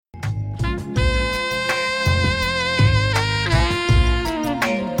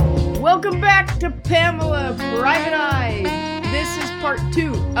Welcome back to Pamela Private Eye. This is part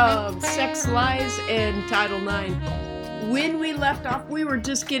 2 of Sex, Lies, and Title IX. When we left off, we were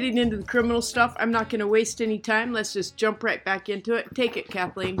just getting into the criminal stuff. I'm not going to waste any time. Let's just jump right back into it. Take it,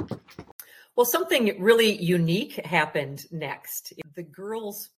 Kathleen. Well, something really unique happened next. The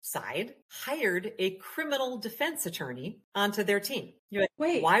girls' side hired a criminal defense attorney onto their team. You're like,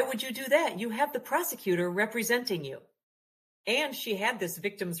 wait, why would you do that? You have the prosecutor representing you. And she had this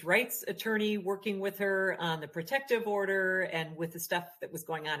victims' rights attorney working with her on the protective order, and with the stuff that was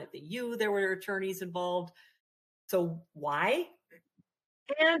going on at the U, there were attorneys involved. So why?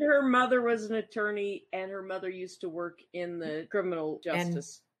 And her mother was an attorney, and her mother used to work in the criminal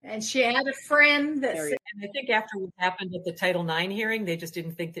justice. And she had a friend that said, and I think after what happened at the Title IX hearing, they just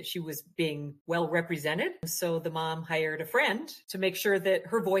didn't think that she was being well represented. So the mom hired a friend to make sure that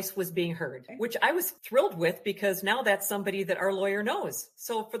her voice was being heard, which I was thrilled with, because now that's somebody that our lawyer knows.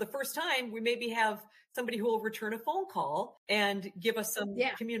 So for the first time, we maybe have somebody who will return a phone call and give us some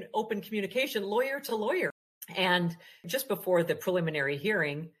open communication, lawyer to lawyer. And just before the preliminary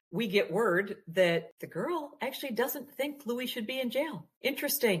hearing, we get word that the girl actually doesn't think Louis should be in jail.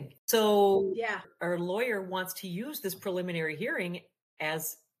 Interesting. So our lawyer wants to use this preliminary hearing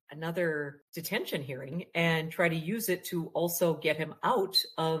as another detention hearing and try to use it to also get him out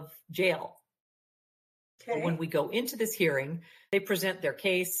of jail. Okay. So when we go into this hearing, they present their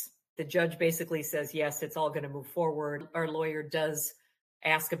case. The judge basically says, yes, it's all going to move forward. Our lawyer does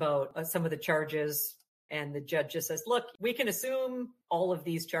ask about some of the charges. And the judge just says, look, we can assume all of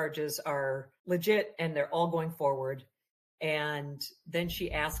these charges are legit and they're all going forward. And then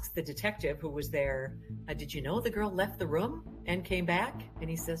she asks the detective who was there, did you know the girl left the room and came back? And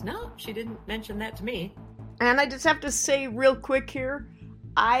he says, no, she didn't mention that to me. And I just have to say real quick here,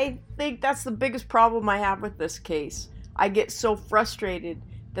 I think that's the biggest problem I have with this case. I get so frustrated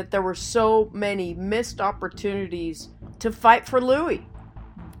that there were so many missed opportunities to fight for Louis.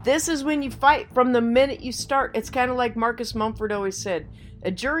 This is when you fight from the minute you start. It's kind of like Marcus Mumford always said.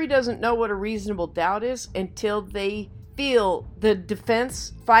 A jury doesn't know what a reasonable doubt is until they feel the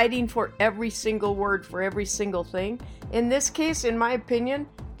defense fighting for every single word, for every single thing. In this case, in my opinion,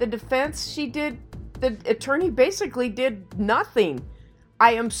 the defense, the attorney basically did nothing.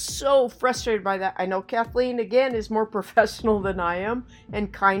 I am so frustrated by that. I know Kathleen, again, is more professional than I am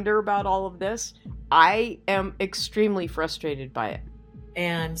and kinder about all of this. I am extremely frustrated by it.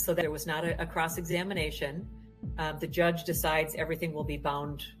 And so there was not a cross-examination. The judge decides everything will be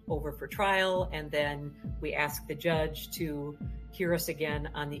bound over for trial. And then we ask the judge to hear us again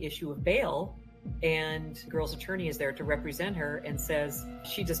on the issue of bail. And the girl's attorney is there to represent her and says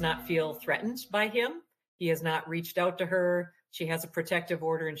she does not feel threatened by him. He has not reached out to her. She has a protective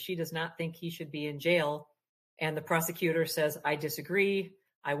order and she does not think he should be in jail. And the prosecutor says, I disagree.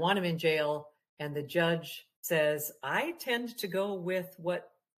 I want him in jail. And the judge says, I tend to go with what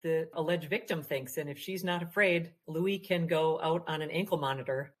the alleged victim thinks. And if she's not afraid, Louis can go out on an ankle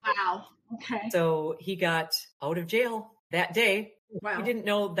monitor. Wow. Okay. So he got out of jail that day. Wow. He didn't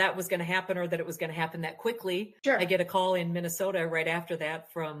know that was going to happen or that it was going to happen that quickly. Sure. I get a call in Minnesota right after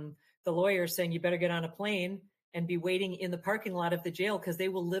that from the lawyer saying, you better get on a plane and be waiting in the parking lot of the jail because they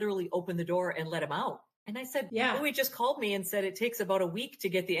will literally open the door and let him out. And I said, Louis just called me and said it takes about a week to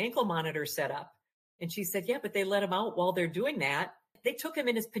get the ankle monitor set up. And she said, yeah, but they let him out while they're doing that. They took him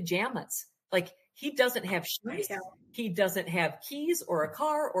in his pajamas. Like, he doesn't have shoes. He doesn't have keys or a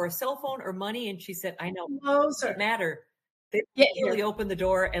car or a cell phone or money. And she said, I know. It doesn't matter. They literally opened the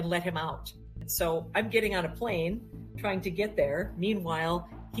door and let him out. So I'm getting on a plane, trying to get there. Meanwhile,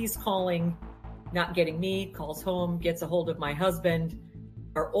 he's calling, not getting me, calls home, gets a hold of my husband.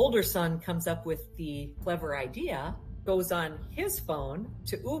 Our older son comes up with the clever idea, goes on his phone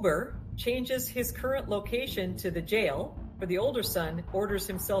to Uber, changes his current location to the jail. For the older son, orders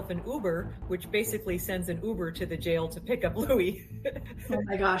himself an Uber, which basically sends an Uber to the jail to pick up Louis. Oh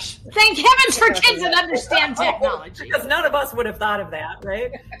my gosh. Thank heavens for kids that understand technology. Because none of us would have thought of that,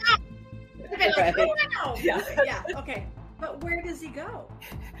 right? Yeah, okay. But where does he go?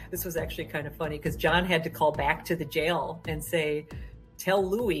 This was actually kind of funny because John had to call back to the jail and say, tell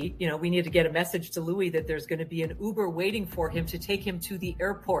Louis, we need to get a message to Louis that there's going to be an Uber waiting for him to take him to the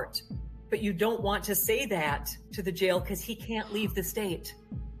airport. But you don't want to say that to the jail because he can't leave the state.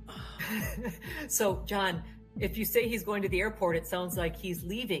 So, John, if you say he's going to the airport, it sounds like he's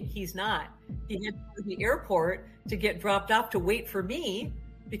leaving. He's not. He had to go to the airport to get dropped off to wait for me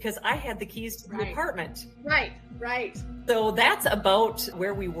because I had the keys to the apartment. Right. So that's about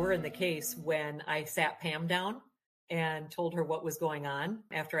where we were in the case when I sat Pam down and told her what was going on.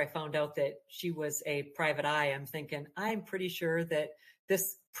 After I found out that she was a private eye, I'm thinking, I'm pretty sure that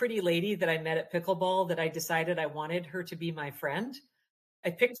this pretty lady that I met at pickleball that I decided I wanted her to be my friend. I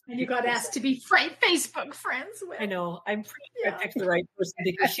picked, And you got asked to be Facebook friends with. I know, I'm pretty sure I picked the right person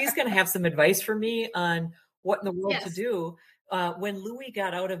because she's going to have some advice for me on what in the world to do. When Louis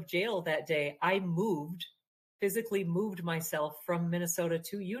got out of jail that day, I physically moved myself from Minnesota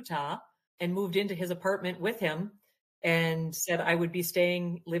to Utah and moved into his apartment with him and said I would be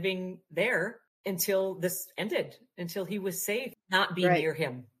living there until this ended, until he was safe, not be near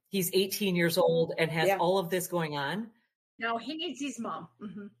him. He's 18 years old and has all of this going on. No, he needs his mom.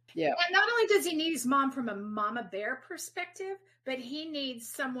 Mm-hmm. Yeah. And not only does he need his mom from a mama bear perspective, but he needs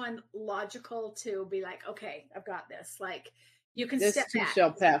someone logical to be like, okay, I've got this. Like, you can this step too back.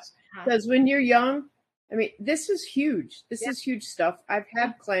 shall pass. Because when you're young, I mean, this is huge. This is huge stuff. I've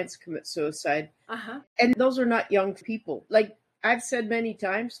had clients commit suicide. And those are not young people. Like I've said many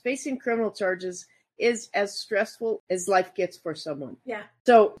times, facing criminal charges is as stressful as life gets for someone. Yeah.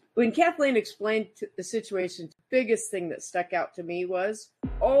 So when Kathleen explained the situation, the biggest thing that stuck out to me was,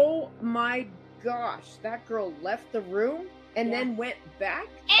 oh my gosh, that girl left the room and then went back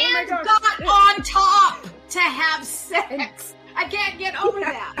and got on top to have sex. I can't get over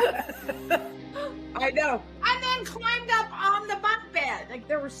that. I know. And then climbed up on the bunk bed. Like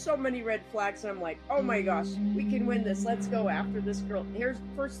there were so many red flags, and I'm like, oh my gosh, we can win this. Let's go after this girl. Here's the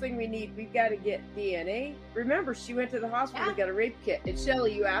first thing we need. We've got to get DNA. Remember, she went to the hospital and got a rape kit. And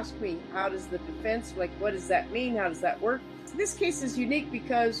Shelley, you asked me, how does the defense, like, what does that mean? How does that work? This case is unique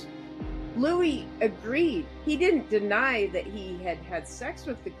because Louis agreed. He didn't deny that he had had sex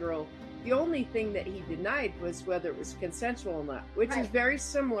with the girl. The only thing that he denied was whether it was consensual or not, which is very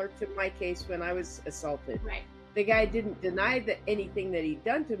similar to my case when I was assaulted. Right. The guy didn't deny that anything that he'd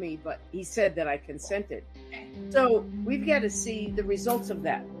done to me, but he said that I consented. So we've got to see the results of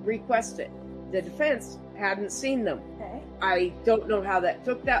that. Request it. The defense hadn't seen them. I don't know how that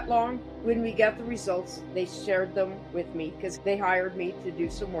took that long. When we got the results, they shared them with me because they hired me to do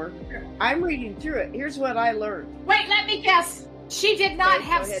some work. I'm reading through it. Here's what I learned. Wait, let me guess. She did not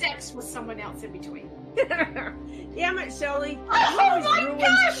have sex with someone else in between. Damn it, Shelley. Oh my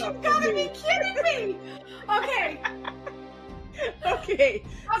gosh, you've got to be kidding me. Okay. Okay.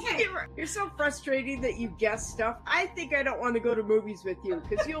 You're so frustrating that you guess stuff. I think I don't want to go to movies with you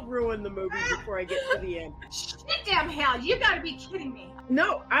because you'll ruin the movie before I get to the end. Shit damn hell, you got to be kidding me.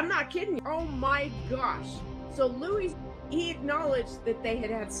 No, I'm not kidding you. Oh my gosh. So Louis, he acknowledged that they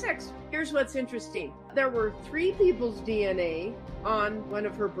had sex. Here's what's interesting. There were 3 people's DNA on one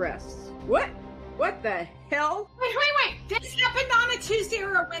of her breasts. What? What the hell? Wait. This happened on a Tuesday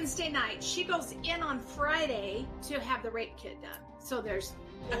or a Wednesday night. She goes in on Friday to have the rape kit done. So there's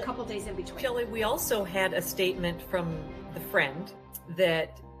a couple days in between. Shelley, we also had a statement from the friend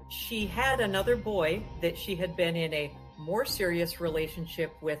that she had another boy that she had been in a more serious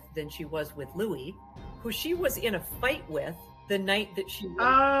relationship with than she was with Louis, who she was in a fight with the night that she went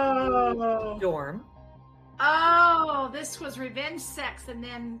to the dorm. Oh, this was revenge sex and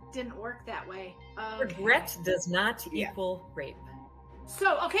then didn't work that way. Regret does not equal rape.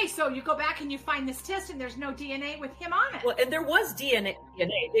 So you go back and you find this test and there's no DNA with him on it. Well, and there was DNA.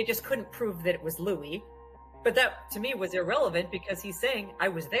 They just couldn't prove that it was Louis. But that, to me, was irrelevant because he's saying, I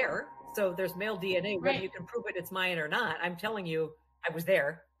was there. So there's male DNA. Whether you can prove it's mine or not, I'm telling you, I was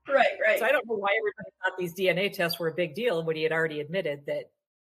there. Right. So I don't know why everybody thought these DNA tests were a big deal when he had already admitted that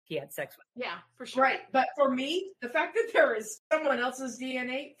he had sex with. Yeah, for sure. Right. But for me, the fact that there is someone else's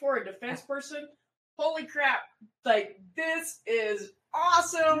DNA for a defense person, holy crap. Like, this is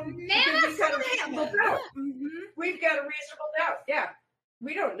awesome. We've got a reasonable doubt. We've got a reasonable doubt. Yeah.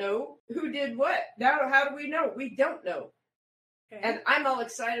 We don't know who did what. Now, how do we know? We don't know. Okay. And I'm all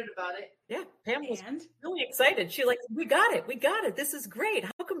excited about it. Yeah, Pam was really excited. She we got it. This is great.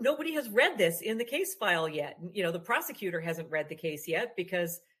 How come nobody has read this in the case file yet? You know, the prosecutor hasn't read the case yet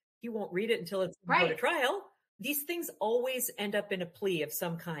because he won't read it until it's going to go to trial. These things always end up in a plea of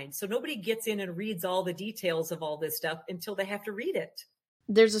some kind. So nobody gets in and reads all the details of all this stuff until they have to read it.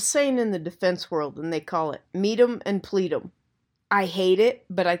 There's a saying in the defense world, and they call it meet 'em and plead 'em. I hate it,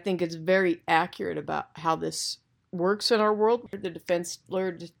 but I think it's very accurate about how this works in our world. The defense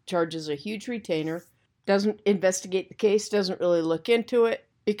lawyer charges a huge retainer, doesn't investigate the case, doesn't really look into it,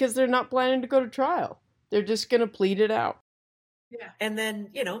 because they're not planning to go to trial. They're just going to plead it out. Yeah. And then,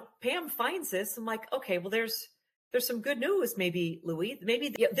 Pam finds this. I'm like, okay, well, there's some good news, maybe, Louis.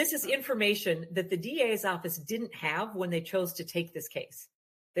 Maybe this is information that the DA's office didn't have when they chose to take this case.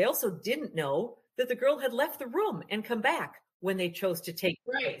 They also didn't know that the girl had left the room and come back when they chose to take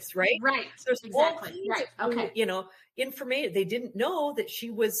the case, right? Right. There's exactly. Right. Okay. Information. They didn't know that she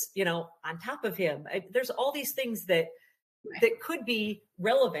was, on top of him. There's all these things that that could be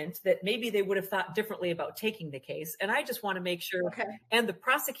relevant, that maybe they would have thought differently about taking the case. And I just want to make sure. Okay. And the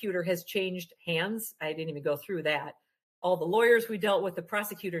prosecutor has changed hands. I didn't even go through that. All the lawyers we dealt with, the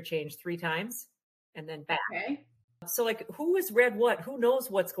prosecutor changed 3 times and then back. Okay. So like, who has read what? Who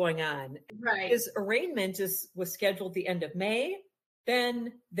knows what's going on? Right. His arraignment was scheduled the end of May.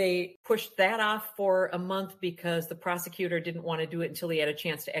 Then they pushed that off for a month because the prosecutor didn't want to do it until he had a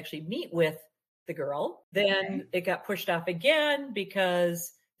chance to actually meet with the girl. Then it got pushed off again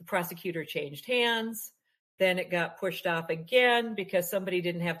because the prosecutor changed hands. Then it got pushed off again because somebody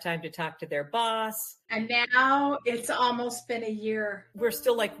didn't have time to talk to their boss. And now it's almost been a year. We're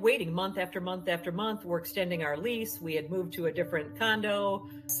still like waiting month after month after month. We're extending our lease. We had moved to a different condo.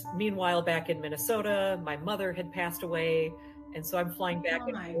 Meanwhile, back in Minnesota, my mother had passed away. And so I'm flying back.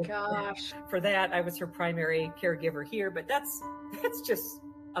 Oh my gosh. For that, I was her primary caregiver here, but that's just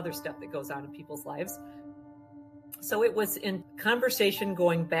other stuff that goes on in people's lives. So it was in conversation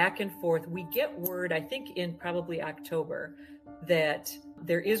going back and forth. We get word, I think in probably October, that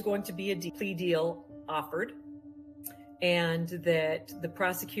there is going to be a plea deal offered, and that the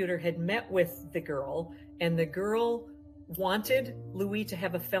prosecutor had met with the girl, and the girl wanted Louis to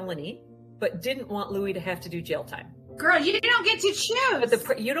have a felony, but didn't want Louis to have to do jail time. Girl, you don't get to choose.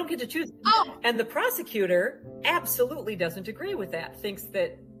 But you don't get to choose. Oh. And the prosecutor absolutely doesn't agree with that, thinks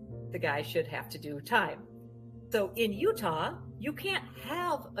that the guy should have to do time. So in Utah, you can't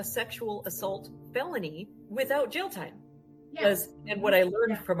have a sexual assault felony without jail time. Yes. And what I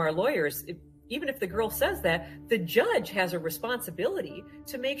learned from our lawyers, even if the girl says that, the judge has a responsibility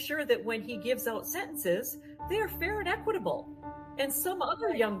to make sure that when he gives out sentences, they are fair and equitable. And some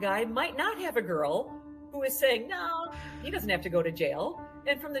other young guy might not have a girl who is saying, no, he doesn't have to go to jail.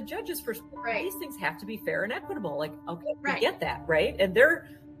 And from the judge's perspective, these things have to be fair and equitable. Like, okay, we get that, right? And they're,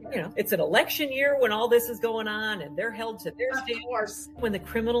 it's an election year when all this is going on, and they're held to their standards. When the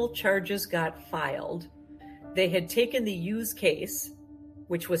criminal charges got filed, they had taken the Hughes case,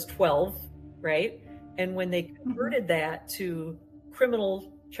 which was 12, right? And when they converted that to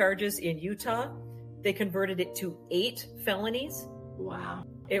criminal charges in Utah, they converted it to 8 felonies. Wow.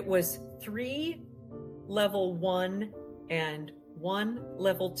 It was 3 level 1 and 1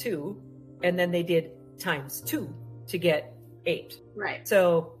 level 2, and then they did times 2 to get 8. Right.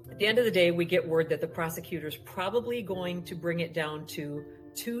 So at the end of the day, we get word that the prosecutor's probably going to bring it down to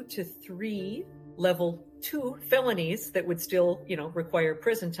 2 to 3 level 2 felonies that would still, require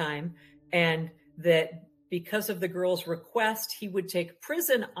prison time. And that because of the girl's request, he would take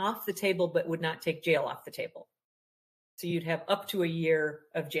prison off the table, but would not take jail off the table. So you'd have up to a year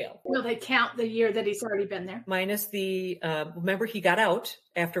of jail. Will they count the year that he's already been there? Minus the, remember he got out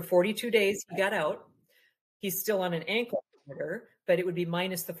after 42 days, he got out. He's still on an ankle monitor, but it would be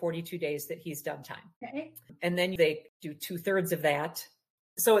minus the 42 days that he's done time. Okay. And then they do 2/3 of that.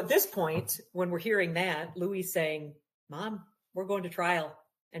 So at this point, when we're hearing that, Louis is saying, Mom, we're going to trial.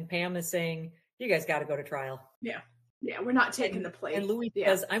 And Pam is saying, you guys got to go to trial. Yeah. Yeah, we're not taking the plea. And Louis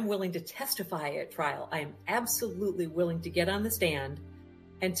says, I'm willing to testify at trial. I am absolutely willing to get on the stand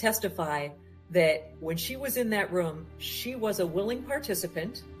and testify that when she was in that room, she was a willing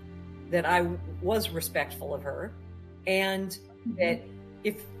participant, that I was respectful of her, and that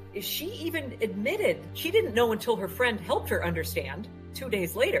if she even admitted, she didn't know until her friend helped her understand 2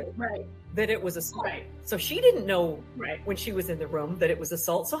 days later that it was assault. Right. So she didn't know when she was in the room that it was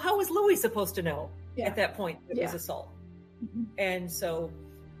assault. So how was Louis supposed to know at that point that it was assault? And so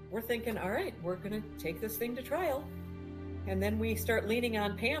we're thinking, all right, we're going to take this thing to trial. And then we start leaning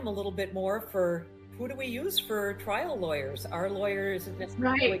on Pam a little bit more for who do we use for trial lawyers? Our lawyer isn't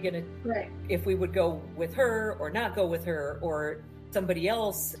necessarily going to, if we would go with her or not go with her or somebody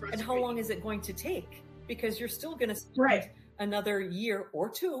else. And how long is it going to take? Because you're still going to spend another year or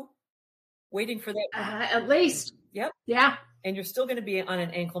 2 waiting for that. At least. Yep. Yeah. And you're still going to be on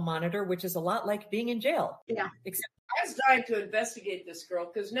an ankle monitor, which is a lot like being in jail. Yeah. Except I was dying to investigate this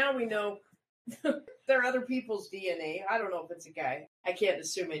girl because now we know there are other people's DNA. I don't know if it's a guy. I can't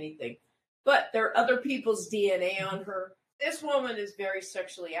assume anything. But there are other people's DNA on her. This woman is very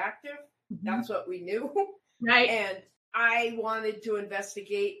sexually active. That's what we knew. Right. And I wanted to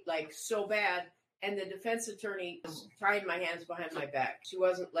investigate like so bad. And the defense attorney was tying my hands behind my back. She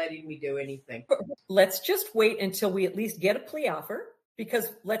wasn't letting me do anything. Let's just wait until we at least get a plea offer,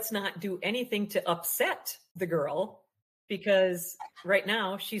 because let's not do anything to upset the girl, because right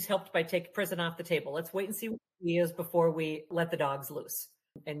now she's helped by taking prison off the table. Let's wait and see what she is before we let the dogs loose.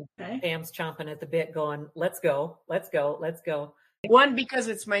 And Pam's chomping at the bit going, let's go, let's go, let's go. 1, because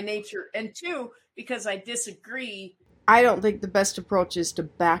it's my nature. And 2, because I disagree. I don't think the best approach is to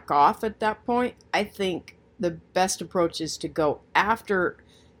back off at that point. I think the best approach is to go after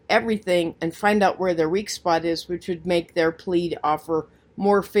everything and find out where their weak spot is, which would make their plea offer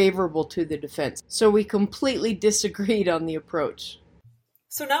more favorable to the defense. So we completely disagreed on the approach.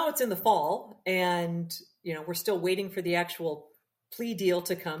 So now it's in the fall, and we're still waiting for the actual plea deal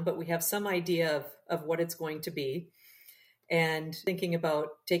to come, but we have some idea of what it's going to be, and thinking about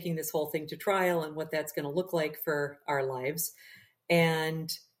taking this whole thing to trial and what that's going to look like for our lives. And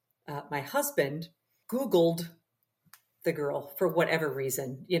my husband Googled the girl for whatever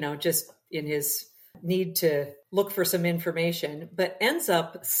reason, just in his need to look for some information, but ends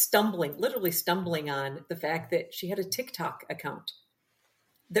up literally stumbling on the fact that she had a TikTok account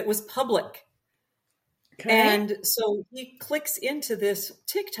that was public. Okay. And so he clicks into this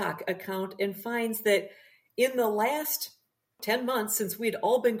TikTok account and finds that in the last 10 months, since we'd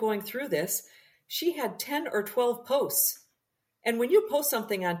all been going through this, she had 10 or 12 posts. And when you post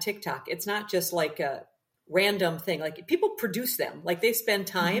something on TikTok, it's not just like a random thing. Like, people produce them. Like, they spend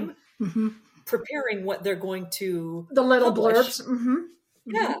time preparing what they're going to the little publish. Blurbs. Mm-hmm.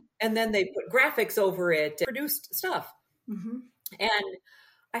 Yeah. And then they put graphics over it, produced stuff. Mm-hmm. And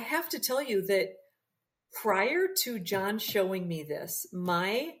I have to tell you that prior to John showing me this,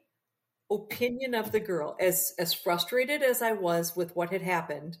 my opinion of the girl, as frustrated as I was with what had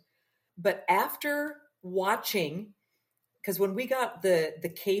happened, but after watching, because when we got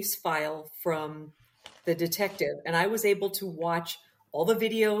the case file from the detective, and I was able to watch all the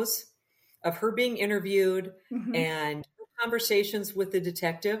videos of her being interviewed and conversations with the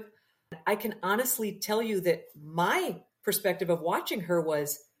detective, I can honestly tell you that my perspective of watching her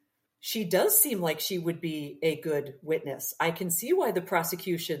was, she does seem like she would be a good witness. I can see why the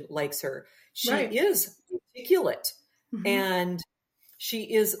prosecution likes her. She is articulate and she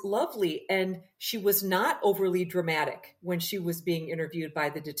is lovely, and she was not overly dramatic when she was being interviewed by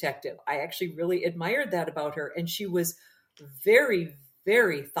the detective. I actually really admired that about her. And she was very,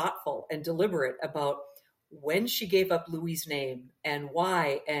 very thoughtful and deliberate about when she gave up Louis' name and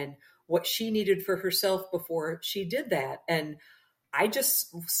why, and what she needed for herself before she did that. And I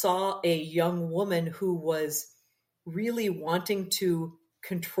just saw a young woman who was really wanting to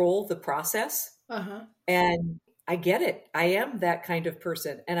control the process. And I get it. I am that kind of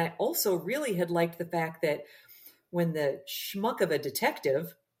person. And I also really had liked the fact that when the schmuck of a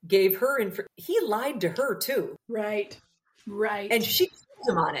detective gave her he lied to her too. Right. And she called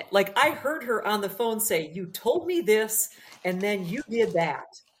him on it. Like, I heard her on the phone say, "You told me this, and then you did that."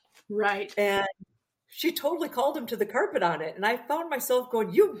 Right. And she totally called him to the carpet on it. And I found myself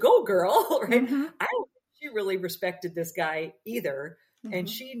going, "You go, girl." Right? I don't think she really respected this guy either. And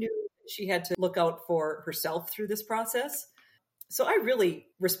she knew she had to look out for herself through this process. So I really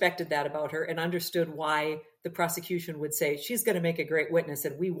respected that about her and understood why the prosecution would say, she's going to make a great witness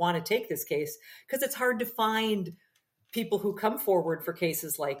and we want to take this case, because it's hard to find people who come forward for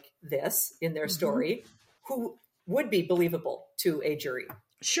cases like this in their story who would be believable to a jury.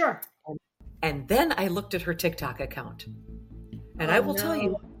 Sure. And then I looked at her TikTok account, and I will tell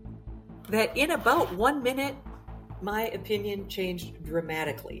you that in about 1 minute, my opinion changed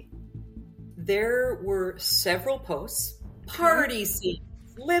dramatically. There were several posts, party scenes,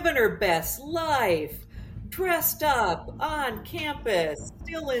 living her best life, dressed up, on campus,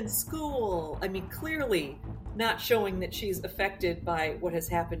 still in school. I mean, clearly not showing that she's affected by what has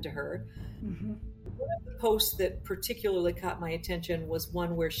happened to her. One of the posts that particularly caught my attention was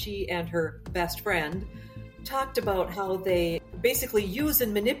one where she and her best friend talked about how they basically use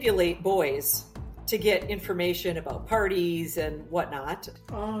and manipulate boys to get information about parties and whatnot.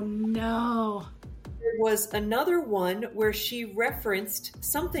 Oh, no. There was another one where she referenced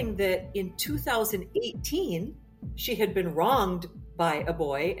something that in 2018, she had been wronged by a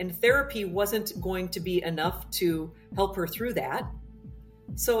boy, and therapy wasn't going to be enough to help her through that.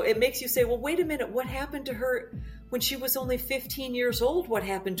 So it makes you say, well, wait a minute, what happened to her when she was only 15 years old? What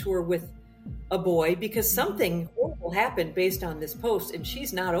happened to her with a boy? Because something horrible happened based on this post, and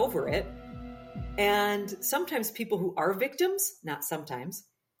she's not over it. And sometimes people who are victims, not sometimes,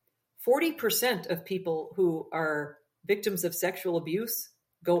 40% of people who are victims of sexual abuse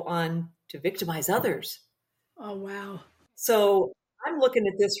go on to victimize others. Oh, wow. So I'm looking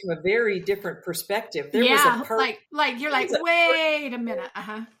at this from a very different perspective. There was a part, like you're like, wait a minute.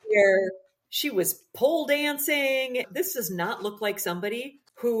 Where she was pole dancing. This does not look like somebody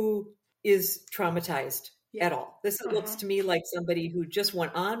who is traumatized at all. This looks to me like somebody who just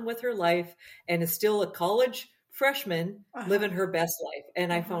went on with her life and is still a college freshman living her best life.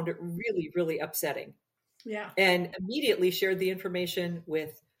 And I found it really, really upsetting. Yeah. And immediately shared the information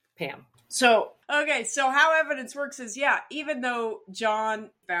with Pam. So, okay, so how evidence works is, even though John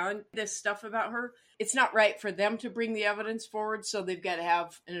found this stuff about her, it's not right for them to bring the evidence forward, so they've got to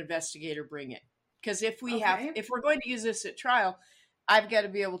have an investigator bring it. Because if we're going to use this at trial, I've got to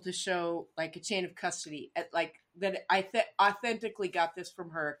be able to show like a chain of custody, that I authentically got this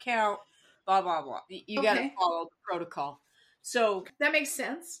from her account, blah, blah, blah. You got to follow the protocol. So that makes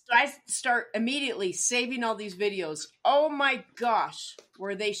sense. So I start immediately saving all these videos. Oh my gosh,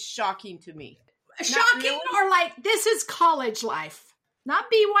 were they shocking to me? Shocking really? Or like, this is college life, not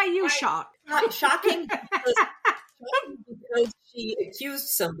BYU shock. Shocking because she accused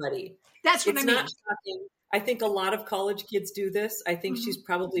somebody. That's what I mean. It's not shocking. I think a lot of college kids do this. I think she's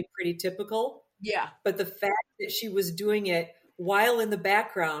probably pretty typical. Yeah. But the fact that she was doing it while in the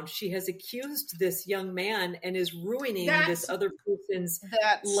background, she has accused this young man and is ruining this other person's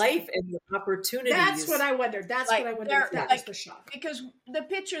life and opportunities. That's what I wondered. That's what I wondered if that was the shock. Because the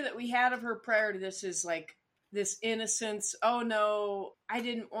picture that we had of her prior to this is like this innocence. Oh no, I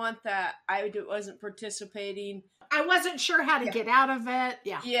didn't want that. I wasn't participating. I wasn't sure how to get out of it.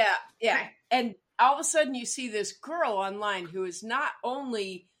 Yeah. Okay. And all of a sudden you see this girl online who is not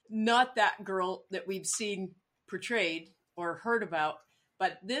only not that girl that we've seen portrayed or heard about,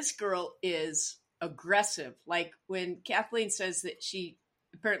 but this girl is aggressive. Like when Kathleen says that she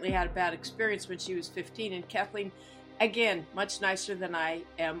apparently had a bad experience when she was 15, and Kathleen, again, much nicer than I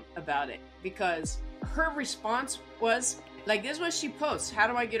am about it, because her response was like, this is what she posts: how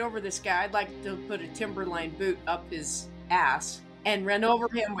do I get over this guy? I'd like to put a Timberline boot up his ass and run over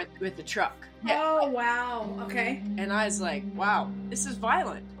him with the truck. Oh, wow. Okay. And I was like, wow, this is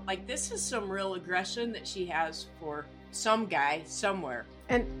violent. Like, this is some real aggression that she has for some guy somewhere.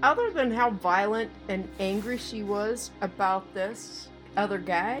 And other than how violent and angry she was about this other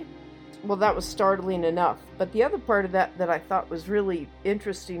guy, well, that was startling enough. But the other part of that I thought was really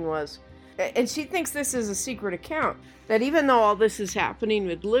interesting was, and she thinks this is a secret account, that even though all this is happening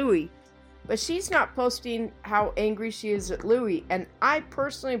with Louis, but she's not posting how angry she is at Louis. And I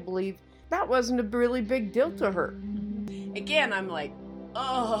personally believe that wasn't a really big deal to her. Again, I'm like,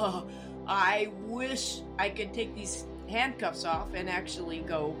 oh, I wish I could take these handcuffs off and actually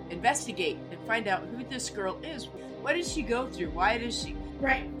go investigate and find out who this girl is. What did she go through? Why does she?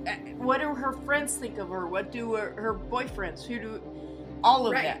 Right. What do her friends think of her? What do her boyfriends? Who do? All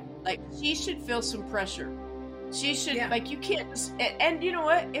of that. Like, she should feel some pressure. She should, like, you can't just, and you know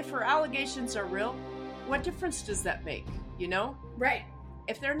what? If her allegations are real, what difference does that make? You know? Right.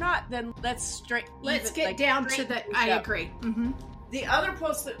 If they're not, then let's get down to the, I agree. Mm-hmm. The other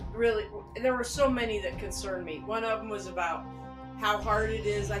posts that really, there were so many that concerned me. One of them was about how hard it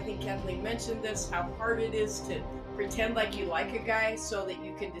is, I think Kathleen mentioned this, how hard it is to pretend like you like a guy so that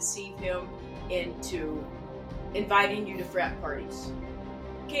you can deceive him into inviting you to frat parties.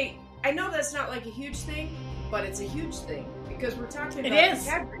 Okay, I know that's not like a huge thing, but it's a huge thing because we're talking about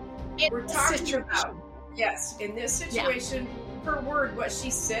integrity. We're talking about, yes, in this situation, her word, what she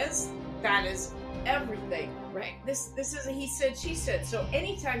says, that is everything. Right. This is a he said, she said. So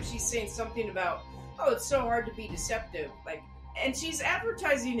anytime she's saying something about, oh, it's so hard to be deceptive, like, and she's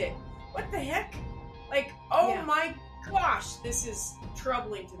advertising it. What the heck? Like, oh my gosh, this is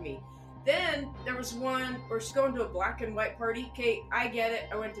troubling to me. Then there was one where she's going to a black and white party. Okay, I get it.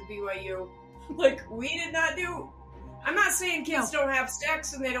 I went to BYU. Like, we did not do. I'm not saying kids don't have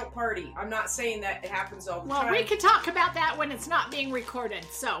sex and they don't party. I'm not saying that it happens all the time. Well, we can talk about that when it's not being recorded,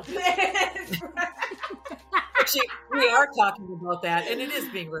 so. Actually, we are talking about that, and it is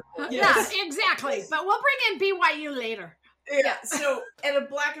being recorded. Yes. Yeah, exactly. But we'll bring in BYU later. Yeah, so at a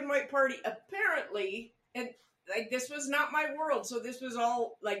black and white party, apparently, and like this was not my world, so this was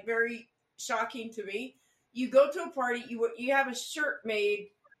all like very shocking to me. You go to a party, you have a shirt made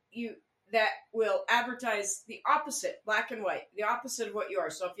that will advertise the opposite, black and white, the opposite of what you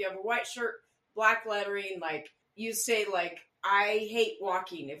are. So if you have a white shirt, black lettering, like you say, like, I hate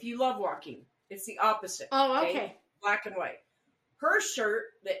walking. If you love walking, it's the opposite. Oh, okay. Black and white. Her shirt,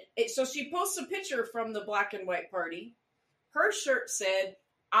 so she posts a picture from the black and white party. Her shirt said,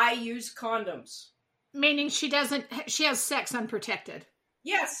 I use condoms. Meaning she has sex unprotected.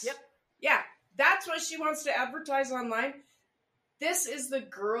 Yes. Yep. Yeah. That's what she wants to advertise online. This is the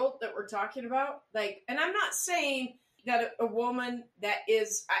girl that we're talking about. Like, and I'm not saying that a woman that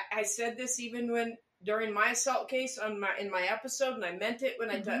is, I said this even during my assault case in my episode, and I meant it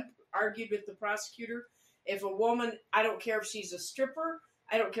when I argued with the prosecutor. If a woman, I don't care if she's a stripper,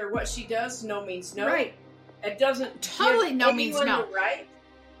 I don't care what she does, no means no. Right. It doesn't totally no means no. Right.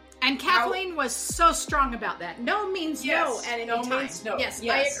 And Kathleen was so strong about that. No means no at any time. Means no. Yes,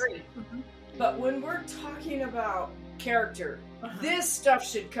 yes, I agree. But when we're talking about character this stuff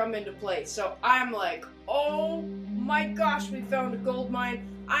should come into play. So I'm like, oh my gosh, we found a gold mine.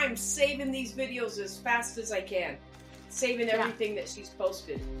 I'm saving these videos as fast as I can. Saving everything that she's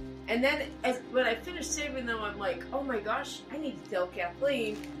posted. And then when I finish saving them, I'm like, oh my gosh, I need to tell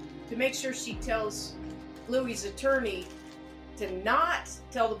Kathleen to make sure she tells Louie's attorney to not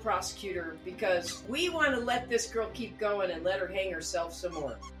tell the prosecutor, because we want to let this girl keep going and let her hang herself some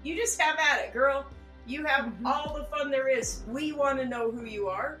more. You just have at it, girl. You have all the fun there is. We want to know who you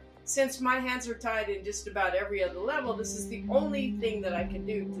are. Since my hands are tied in just about every other level, this is the only thing that I can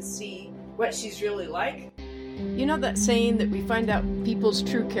do to see what she's really like. You know that saying that we find out people's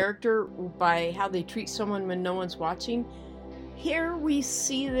true character by how they treat someone when no one's watching? Here we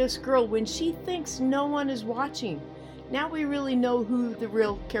see this girl when she thinks no one is watching. Now we really know who the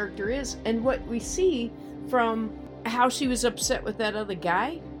real character is, and what we see from how she was upset with that other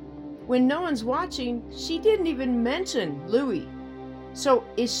guy. When no one's watching, she didn't even mention Louie. So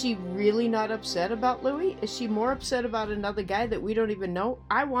is she really not upset about Louie? Is she more upset about another guy that we don't even know?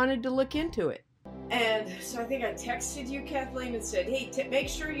 I wanted to look into it. And so I think I texted you, Kathleen, and said, hey, make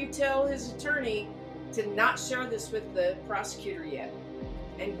sure you tell his attorney to not share this with the prosecutor yet.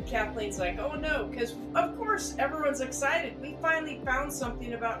 And Kathleen's like, oh no, because of course everyone's excited. We finally found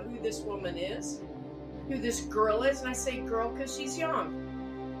something about who this woman is, who this girl is. And I say girl because she's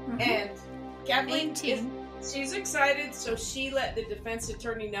young. And Kathleen, she's excited, so she let the defense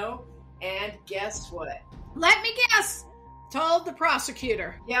attorney know. And guess what? Let me guess. Told the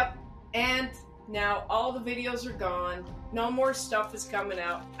prosecutor. Yep. And now all the videos are gone. No more stuff is coming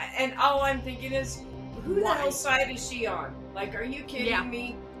out. And all I'm thinking is, who the hell side is she on? Like, are you kidding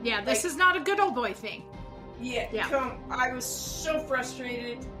me? Yeah, this is not a good old boy thing. Yeah. I was so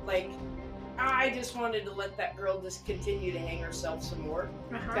frustrated. Like, I just wanted to let that girl just continue to hang herself some more.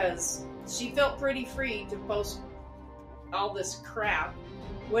 Because she felt pretty free to post all this crap.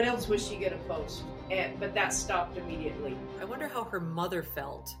 What else was she going to post? But that stopped immediately. I wonder how her mother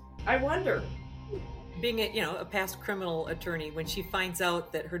felt. I wonder. Being a past criminal attorney, when she finds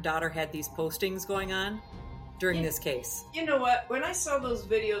out that her daughter had these postings going on during this case. You know what? When I saw those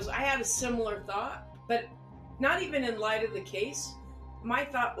videos, I had a similar thought, but not even in light of the case. My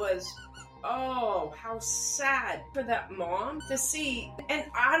thought was, oh, how sad for that mom to see. And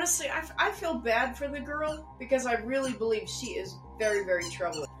honestly, I feel bad for the girl because I really believe she is very, very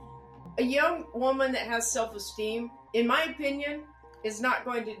troubling. A young woman that has self-esteem, in my opinion, is not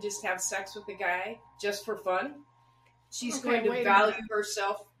going to just have sex with a guy just for fun. She's going to value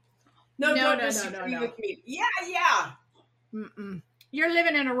herself. No, don't disagree with me. Yeah. Mm-mm. You're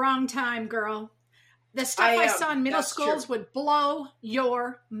living in a wrong time, girl. The stuff I saw in middle schools would blow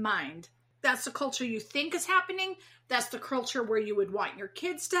your mind. That's the culture you think is happening. That's the culture where you would want your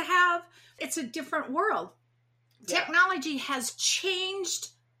kids to have. It's a different world. Yeah. Technology has changed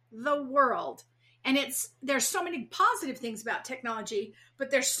the world. And there's so many positive things about technology, but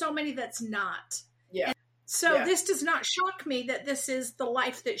there's so many that's not. Yeah. This does not shock me that this is the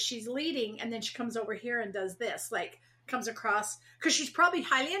life that she's leading. And then she comes over here and does this, like comes across, because she's probably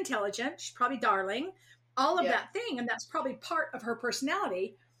highly intelligent. She's probably darling, all of that thing. And that's probably part of her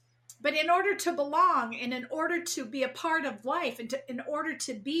personality. But in order to belong and in order to be a part of life and in order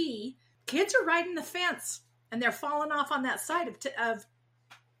to be, kids are riding the fence and they're falling off on that side of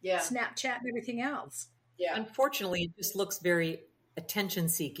Snapchat and everything else. Yeah. Unfortunately, it just looks very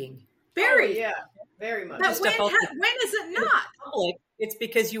attention-seeking. Very. Very much. But when is it not? Public, it's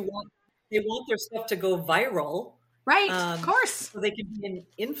because they want their stuff to go viral. Right, of course. So they can be an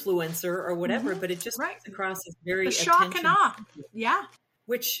influencer or whatever, but it just comes across as very the shock and awe. Yeah.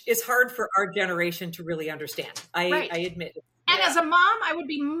 Which is hard for our generation to really understand. I admit it. And as a mom, I would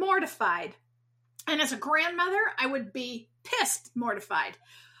be mortified. And as a grandmother, I would be pissed, mortified.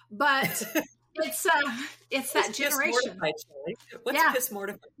 But it's that generation. What's piss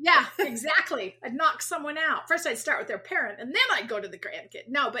mortified? Yeah, exactly. I'd knock someone out. First, I'd start with their parent, and then I'd go to the grandkid.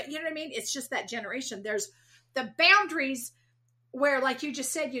 No, but you know what I mean? It's just that generation. There's the boundaries where, like you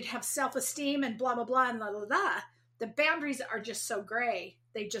just said, you'd have self-esteem and blah, blah, blah, and blah, blah, blah. The boundaries are just so gray.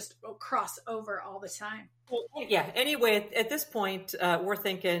 They just cross over all the time. Well, yeah. Anyway, at this point, we're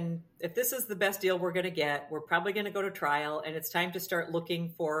thinking if this is the best deal we're going to get, we're probably going to go to trial, and it's time to start looking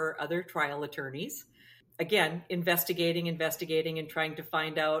for other trial attorneys. Again, investigating, and trying to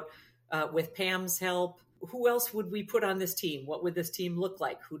find out, with Pam's help, who else would we put on this team? What would this team look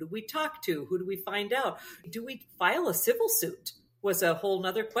like? Who do we talk to? Who do we find out? Do we file a civil suit? Was a whole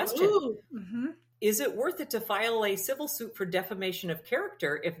nother question. Ooh, mm-hmm. Is it worth it to file a civil suit for defamation of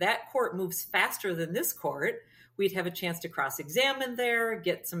character? If that court moves faster than this court, we'd have a chance to cross-examine there,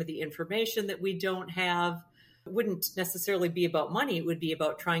 get some of the information that we don't have. wouldn't necessarily be about money. It would be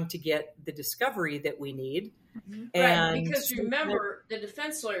about trying to get the discovery that we need. Mm-hmm. And right, because remember, the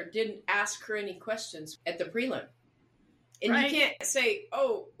defense lawyer didn't ask her any questions at the prelim. And you can't say,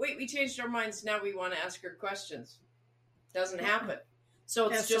 oh, wait, we changed our minds. Now we want to ask her questions. Doesn't happen. So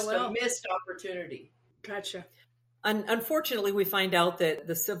it's just a missed opportunity. Gotcha. Unfortunately, we find out that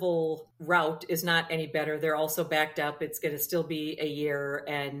the civil route is not any better. They're also backed up. It's going to still be a year,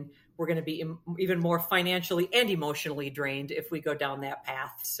 and we're going to be even more financially and emotionally drained if we go down that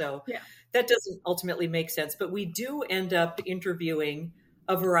path. So that doesn't ultimately make sense. But we do end up interviewing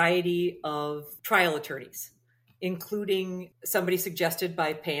a variety of trial attorneys, including somebody suggested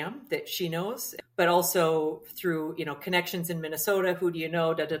by Pam that she knows, but also through, connections in Minnesota. Who do you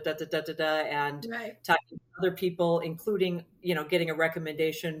know? And talking to other people, including, getting a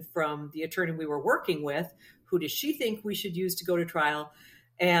recommendation from the attorney we were working with. Who does she think we should use to go to trial?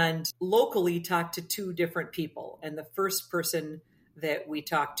 And locally talked to 2 different people. And the first person that we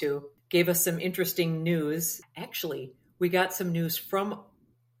talked to gave us some interesting news. Actually, we got some news from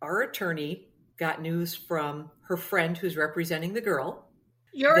our attorney, got news from her friend who's representing the girl.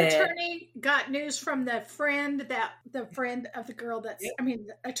 Your attorney got news from the friend of the girl the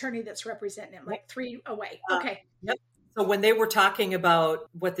attorney that's representing him, like 3 away. Okay. Yep. So when they were talking about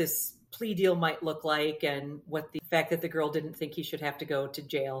what this plea deal might look like and what the fact that the girl didn't think he should have to go to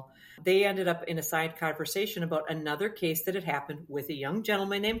jail, they ended up in a side conversation about another case that had happened with a young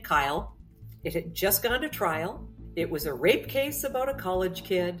gentleman named Kyle. It had just gone to trial. It was a rape case about a college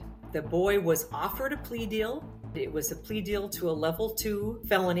kid. The boy was offered a plea deal. It was a plea deal to a level 2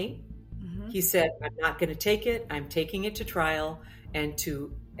 felony. Mm-hmm. He said, I'm not going to take it. I'm taking it to trial. And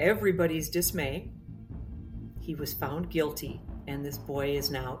to everybody's dismay, he was found guilty. And this boy is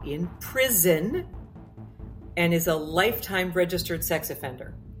now in prison and is a lifetime registered sex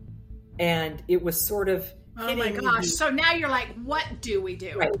offender. And it was sort of oh my gosh. So now you're like, what do we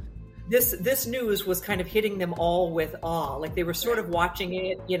do? Right. This news was kind of hitting them all with awe. Like they were sort of watching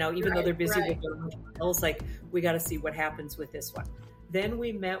it, even though they're busy with their own trials, like we got to see what happens with this one. Then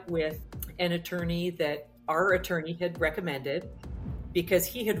we met with an attorney that our attorney had recommended because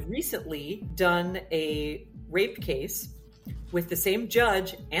he had recently done a rape case with the same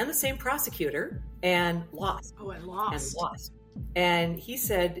judge and the same prosecutor and lost. Oh, and lost. And he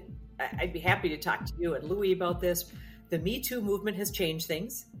said, I'd be happy to talk to you and Louie about this. The Me Too movement has changed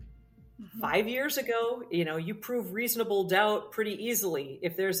things. 5 years ago, you prove reasonable doubt pretty easily.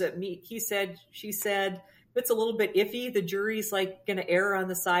 If there's he said, she said, if it's a little bit iffy, the jury's like going to err on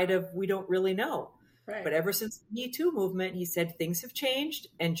the side of we don't really know. Right. But ever since the Me Too movement, he said things have changed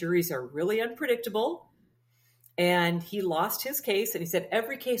and juries are really unpredictable. And he lost his case. And he said,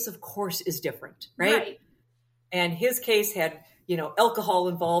 every case, of course, is different. Right. And his case had, alcohol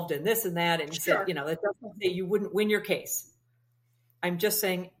involved and this and that. And he said, that doesn't say you wouldn't win your case. I'm just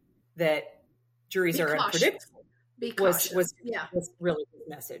saying that juries are unpredictable was really his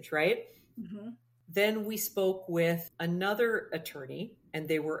message, right? Mm-hmm. Then we spoke with another attorney, and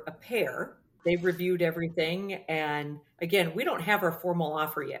they were a pair. They reviewed everything, and again, we don't have our formal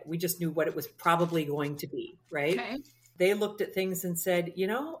offer yet. We just knew what it was probably going to be, right? Okay. They looked at things and said,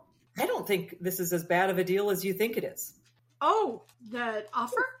 I don't think this is as bad of a deal as you think it is. Oh, the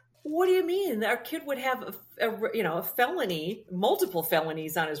offer? What do you mean? Our kid would have a felony, multiple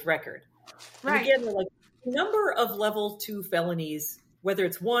felonies on his record. Right. And again, like the number of level 2 felonies, whether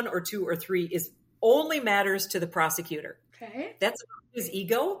it's 1 or 2 or 3, is only matters to the prosecutor. Okay. That's about his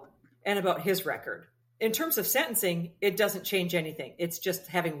ego and about his record. In terms of sentencing, it doesn't change anything. It's just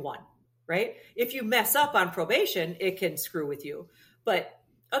having 1, right? If you mess up on probation, it can screw with you. But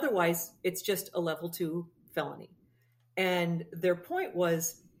otherwise, it's just a level 2 felony. And their point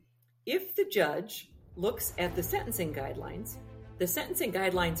was, if the judge looks at the sentencing guidelines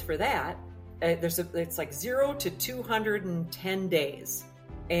for that, it's like 0 to 210 days.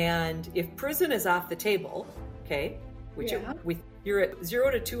 And if prison is off the table, okay, you're at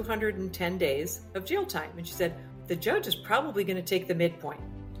 0 to 210 days of jail time. And she said, the judge is probably going to take the midpoint.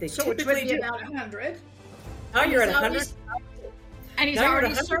 They typically do about 100. Now you're at 100. And he's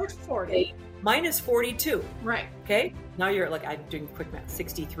already served 40. Minus 42. Right. Okay. Now you're like, I'm doing quick math,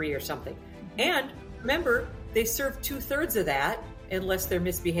 63 or something. And remember, they serve 2/3 of that unless they're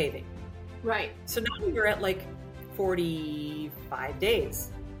misbehaving. Right. So now you're at like 45 days.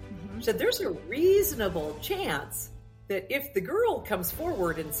 Mm-hmm. So there's a reasonable chance that if the girl comes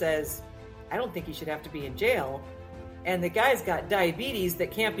forward and says, I don't think he should have to be in jail, and the guy's got diabetes that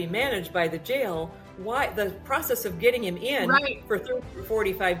can't be managed by the jail, why the process of getting him in for 30 or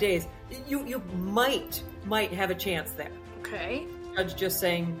 45 days, you might have a chance there. Okay. Judge just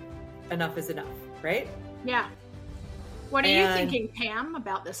saying enough is enough, right? Yeah. What are you thinking, Pam,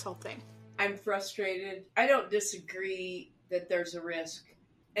 about this whole thing? I'm frustrated. I don't disagree that there's a risk.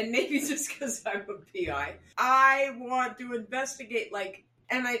 And maybe it's just because I'm a PI. I want to investigate,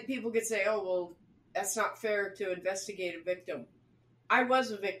 people could say, oh, well, that's not fair to investigate a victim. I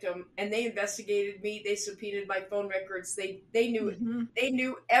was a victim, and they investigated me. They subpoenaed my phone records. They knew They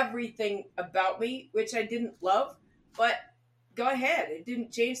knew everything about me, which I didn't love. But go ahead. It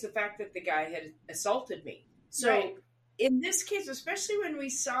didn't change the fact that the guy had assaulted me. So in this case, especially when we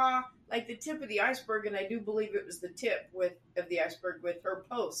saw the tip of the iceberg, and I do believe it was the tip of the iceberg with her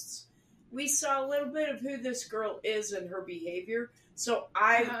posts, we saw a little bit of who this girl is and her behavior. So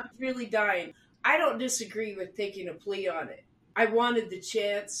I'm really dying. I don't disagree with taking a plea on it. I wanted the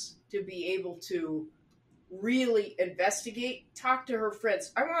chance to be able to really investigate, talk to her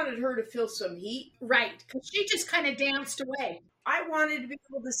friends. I wanted her to feel some heat. Right, because she just kind of danced away. I wanted to be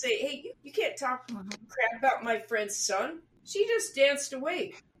able to say, hey, you can't talk crap about my friend's son. She just danced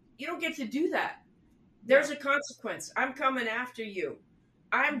away. You don't get to do that. There's a consequence. I'm coming after you.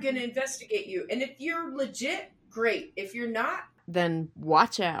 I'm going to investigate you. And if you're legit, great. If you're not, then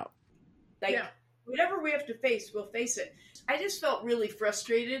watch out. Whatever we have to face, we'll face it. I just felt really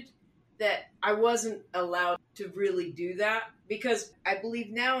frustrated that I wasn't allowed to really do that, because I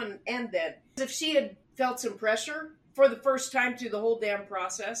believe now and then, if she had felt some pressure for the first time through the whole damn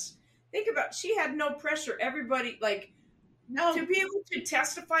process, think about, she had no pressure. Everybody, to be able to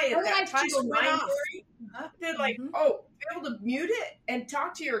testify at that Title IX hearing, they're be able to mute it and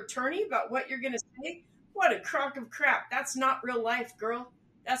talk to your attorney about what you're going to say. What a crock of crap. That's not real life, girl.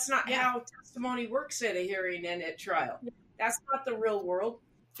 That's not how testimony works at a hearing and at trial. That's not the real world.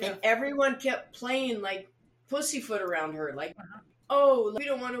 And everyone kept playing pussyfoot around her. We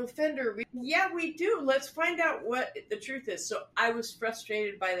don't want to offend her. Yeah, we do. Let's find out what the truth is. So I was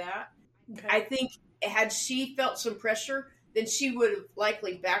frustrated by that. Okay. I think had she felt some pressure, then she would have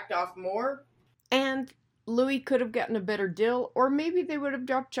likely backed off more. And Louis could have gotten a better deal, or maybe they would have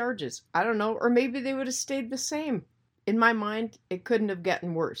dropped charges. I don't know. Or maybe they would have stayed the same. In my mind, it couldn't have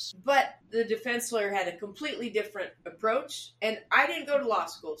gotten worse. But the defense lawyer had a completely different approach. And I didn't go to law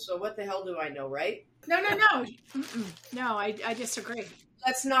school, so what the hell do I know, right? No. No, I disagree.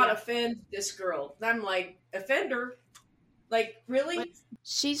 Let's not offend this girl. I'm offender? Really?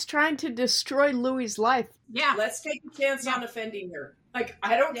 She's trying to destroy Louis' life. Yeah. Let's take a chance on offending her.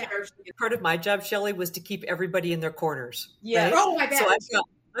 I don't care. Part of my job, Shelley, was to keep everybody in their corners. Yeah. Right? Oh, my bad. So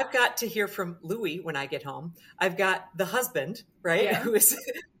I've got to hear from Louis when I get home. I've got the husband, right, who's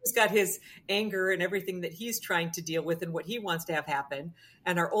got his anger and everything that he's trying to deal with and what he wants to have happen,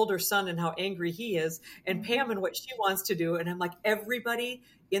 and our older son and how angry he is, and Pam and what she wants to do. And I'm everybody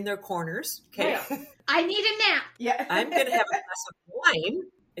in their corners. Okay. Yeah. I need a nap. Yeah. I'm going to have a glass of wine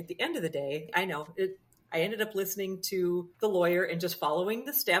at the end of the day. I know I ended up listening to the lawyer and just following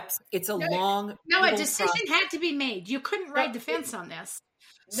the steps. It's a long a decision had to be made. You couldn't ride the fence on this.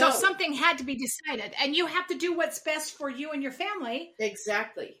 So something had to be decided, and you have to do what's best for you and your family.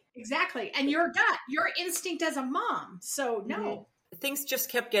 Exactly. And your gut, your instinct as a mom. So things just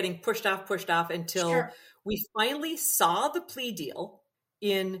kept getting pushed off until we finally saw the plea deal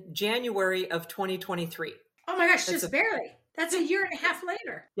in January of 2023. Oh my gosh, just barely. That's a year and a half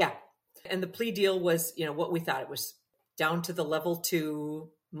later. Yeah. And the plea deal was, what we thought. It was down to the level 2,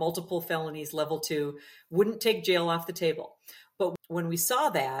 multiple felonies, level 2, wouldn't take jail off the table. But when we saw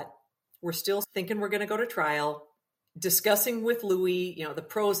that, we're still thinking we're going to go to trial, discussing with Louis, the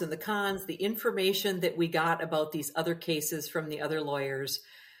pros and the cons, the information that we got about these other cases from the other lawyers.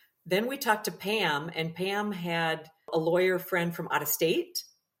 Then we talked to Pam, and Pam had a lawyer friend from out of state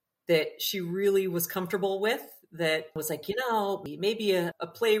that she really was comfortable with, that was maybe a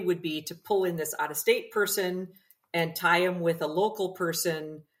play would be to pull in this out of state person and tie him with a local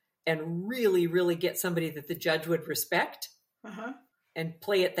person and really, really get somebody that the judge would respect. And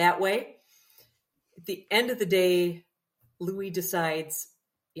play it that way. At the end of the day, Louis decides,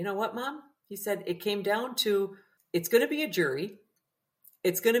 you know what, Mom? He said it came down to, it's going to be a jury.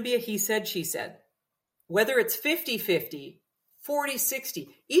 It's going to be a he said, she said. Whether it's 50-50, 40-60,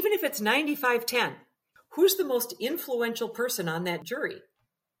 even if it's 95-10, who's the most influential person on that jury?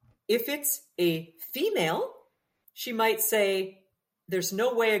 If it's a female, she might say, there's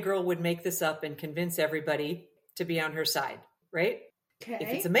no way a girl would make this up and convince everybody to be on her side. Right? Okay. If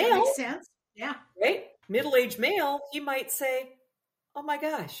it's a male, that makes sense. Yeah. Right? Middle-aged male, he might say, oh my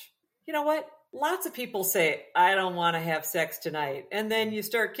gosh, you know what? Lots of people say, I don't want to have sex tonight. And then you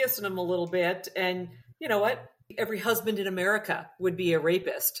start kissing them a little bit. And you know what? Every husband in America would be a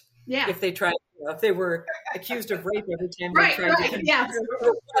rapist. Yeah. If they tried, if they were accused of rape every time they tried to. Yeah.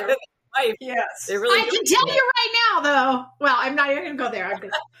 wife. Yes. They really I can tell you right now, though. Well, I'm not even going to go there.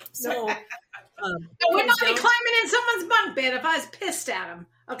 So I would not be climbing in someone's bunk bed if I was pissed at him.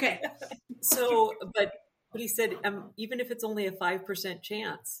 Okay. So, but he said, even if it's only a 5%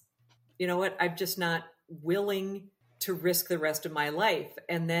 chance, you know what? I'm just not willing to risk the rest of my life.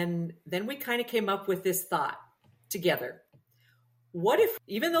 And then we kind of came up with this thought together. What if,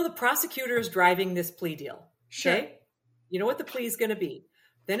 even though the prosecutor is driving this plea deal, Sure. okay, you know what the plea is going to be?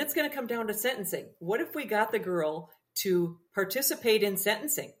 Then it's going to come down to sentencing. What if we got the girl to participate in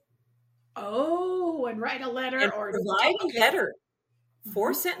sentencing? Oh, and write a letter And or provide a letter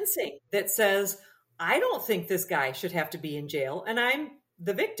for sentencing that says, I don't think this guy should have to be in jail, and I'm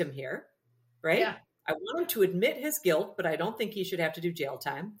the victim here, right? Yeah. I want him to admit his guilt, but I don't think he should have to do jail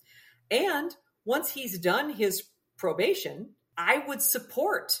time. And once he's done his probation, I would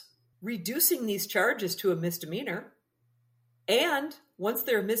support reducing these charges to a misdemeanor. And once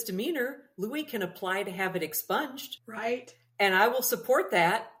they're a misdemeanor, Louis can apply to have it expunged. Right. And I will support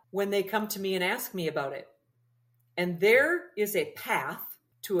that when they come to me and ask me about it. And there is a path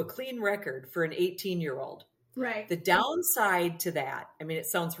to a clean record for an 18-year-old. Right. The downside to that, I mean, it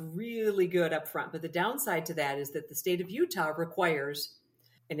sounds really good up front, but the downside to that is that the state of Utah requires,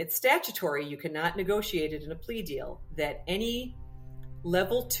 and it's statutory, you cannot negotiate it in a plea deal, that any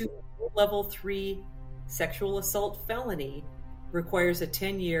level 2 or level 3 sexual assault felony requires a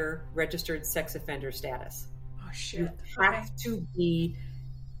 10-year registered sex offender status. Oh, shit. You have to be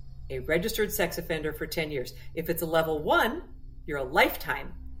a registered sex offender for 10 years. If it's a level 1, you're a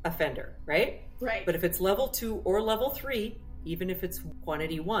lifetime offender, right? Right. But if it's level 2 or level 3, even if it's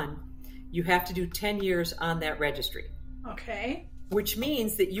quantity 1, you have to do 10 years on that registry. Okay. Which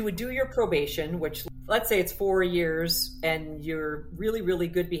means that you would do your probation, which let's say it's 4 years and you're really, really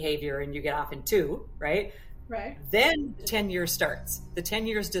good behavior and you get off in 2, right? Right. Then 10 years starts. The 10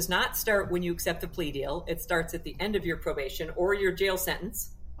 years does not start when you accept the plea deal. It starts at the end of your probation or your jail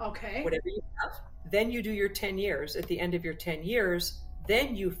sentence. Okay. Whatever you have. Then you do your 10 years. At the end of your 10 years,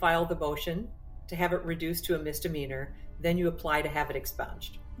 then you file the motion to have it reduced to a misdemeanor. Then you apply to have it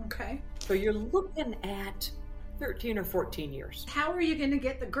expunged. Okay. So you're looking at 13 or 14 years. How are you going to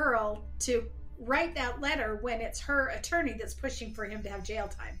get the girl to write that letter when it's her attorney that's pushing for him to have jail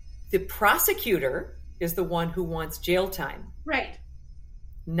time? The prosecutor is the one who wants jail time. Right.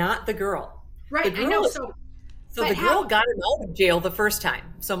 Not the girl. Right. The I know. girl So the girl got him out of jail the first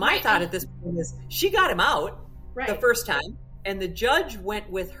time. So my thought at this point is she got him out the first time, and the judge went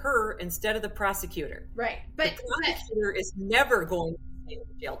with her instead of the prosecutor. Right. But the prosecutor is never going to say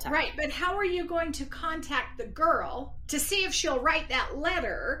jail time. Right. But how are you going to contact the girl to see if she'll write that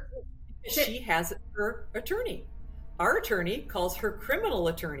letter? She has her attorney. Our attorney calls her criminal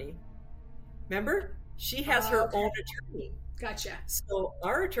attorney. Remember? She has her own attorney. Gotcha. So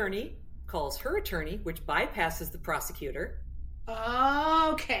our attorney calls her attorney, which bypasses the prosecutor.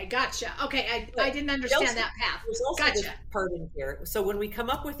 Okay, gotcha. Okay, I didn't understand that path. There's also gotcha. this part in here. So when we come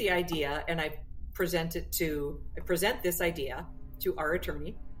up with the idea, and I present this idea to our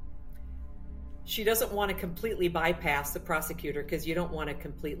attorney, she doesn't want to completely bypass the prosecutor because you don't want to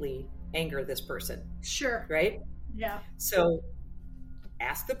completely anger this person. Sure. Right? Yeah. So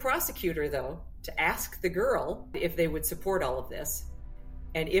ask the prosecutor, though, to ask the girl if they would support all of this.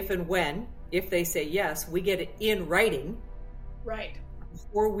 And if they say yes, we get it in writing. Right.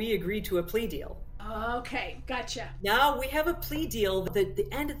 Before we agree to a plea deal. Okay, gotcha. Now we have a plea deal that at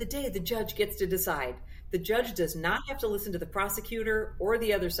the end of the day, the judge gets to decide. The judge does not have to listen to the prosecutor or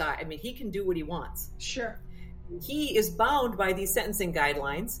the other side. I mean, he can do what he wants. Sure. He is bound by these sentencing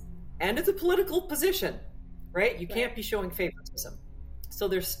guidelines, and it's a political position, right? You can't be showing favoritism. So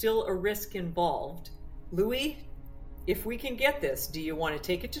there's still a risk involved. Louis, if we can get this, do you want to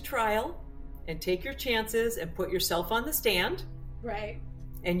take it to trial and take your chances and put yourself on the stand? Right.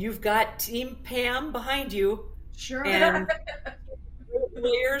 And you've got Team Pam behind you. Sure. And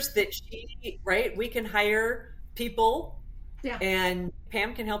lawyers that we can hire people. Yeah. And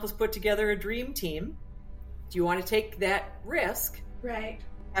Pam can help us put together a dream team. Do you want to take that risk? Right.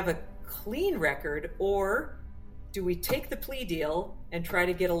 Have a clean record, or do we take the plea deal and try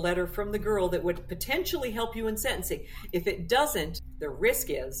to get a letter from the girl that would potentially help you in sentencing? If it doesn't, the risk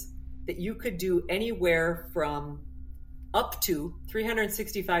is that you could do anywhere from up to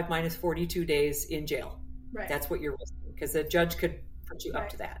 365 minus 42 days in jail. Right. That's what you're risking, because the judge could put you up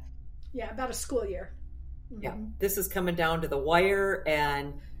to that. Yeah, about a school year. Mm-hmm. Yeah. This is coming down to the wire,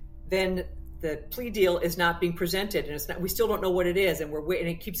 and then the plea deal is not being presented, and we still don't know what it is, and we're waiting.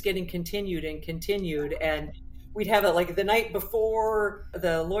 It keeps getting continued, and we'd have it like the night before.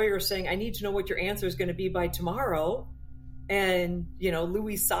 The lawyer is saying, "I need to know what your answer is going to be by tomorrow," And,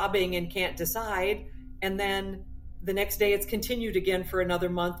 Louis sobbing and can't decide. And then the next day it's continued again for another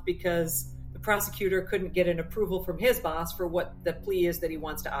month because the prosecutor couldn't get an approval from his boss for what the plea is that he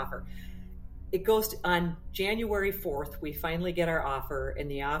wants to offer. It goes on January 4th. We finally get our offer,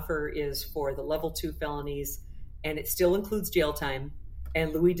 and the offer is for the level 2 felonies, and it still includes jail time.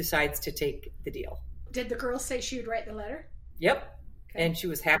 And Louis decides to take the deal. Did the girl say she would write the letter? Yep. Okay. And she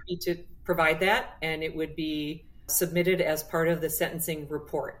was happy to provide that, and it would be submitted as part of the sentencing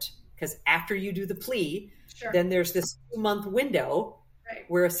report. Because after you do the plea, then there's this 2-month window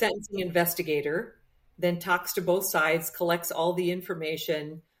where a sentencing investigator then talks to both sides, collects all the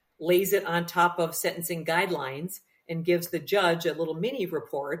information, lays it on top of sentencing guidelines, and gives the judge a little mini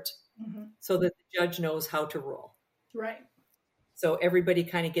report so that the judge knows how to rule. Right. So everybody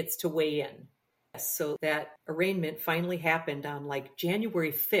kind of gets to weigh in. So that arraignment finally happened on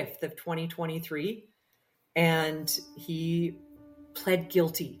January 5th of 2023. And he pled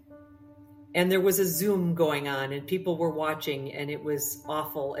guilty. And there was a Zoom going on and people were watching, and it was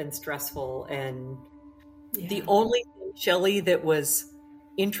awful and stressful. And the only thing, Shelley, that was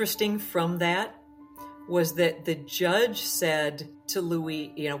interesting from that was that the judge said to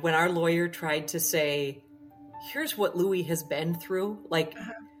Louis, when our lawyer tried to say, here's what Louis has been through,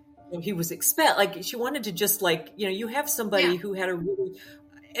 he was she wanted to just you have somebody who had a really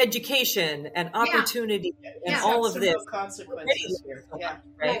education and opportunity and all of this consequences here.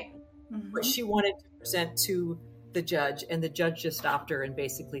 Right? But she wanted to present to the judge, and the judge just stopped her and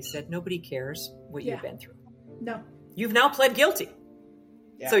basically said, nobody cares what you've been through. No. You've now pled guilty.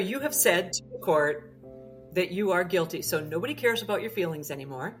 Yeah. So you have said to the court that you are guilty. So nobody cares about your feelings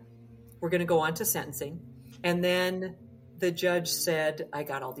anymore. We're going to go on to sentencing. And then the judge said, I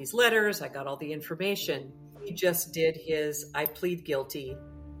got all these letters. I got all the information. He just did his, I plead guilty.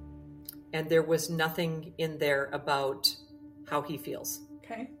 And there was nothing in there about how he feels.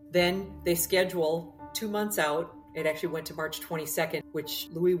 Okay. Then they schedule 2 months out. It actually went to March 22nd, which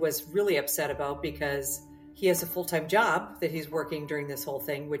Louis was really upset about because he has a full-time job that he's working during this whole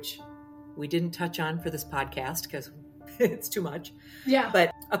thing, which we didn't touch on for this podcast because it's too much. Yeah.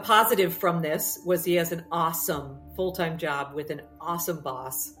 But a positive from this was he has an awesome full-time job with an awesome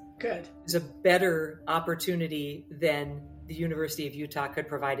boss. Good. It's a better opportunity than the University of Utah could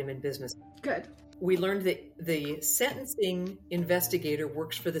provide him in business. Good. We learned that the sentencing investigator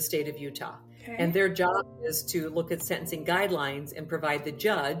works for the state of Utah. Okay. And their job is to look at sentencing guidelines and provide the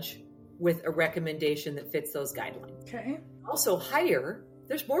judge with a recommendation that fits those guidelines. Okay. Also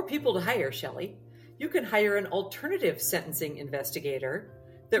there's more people to hire, Shelley. You can hire an alternative sentencing investigator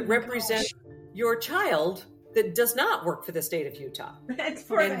that represents your child that does not work for the state of Utah. That's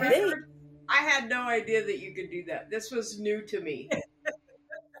for the record. I had no idea that you could do that. This was new to me.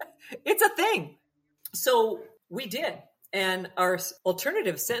 It's a thing. So we did. And our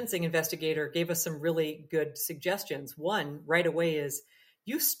alternative sentencing investigator gave us some really good suggestions. One right away is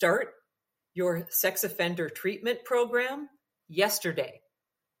you start your sex offender treatment program yesterday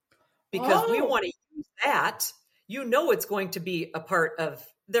because we want to use that. It's going to be a part of,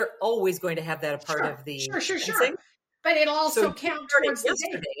 they're always going to have that a part of the Sure. But it'll also count towards the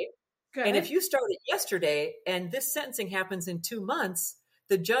day. Good. And if you start it yesterday and this sentencing happens in 2 months,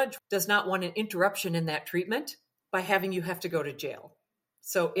 the judge does not want an interruption in that treatment by having you have to go to jail.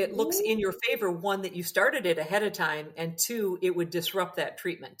 So it looks in your favor, one, that you started it ahead of time, and two, it would disrupt that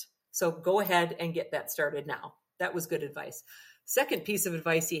treatment. So go ahead and get that started now. That was good advice. Second piece of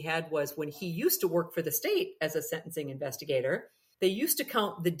advice he had was when he used to work for the state as a sentencing investigator, they used to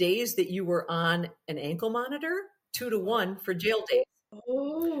count the days that you were on an ankle monitor 2-to-1 for jail days.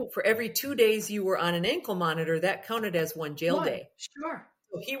 Oh. For every 2 days you were on an ankle monitor, that counted as one jail day. Sure.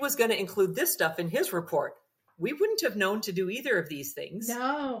 So he was going to include this stuff in his report. We wouldn't have known to do either of these things.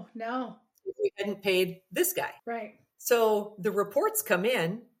 No. If we hadn't paid this guy. Right. So the reports come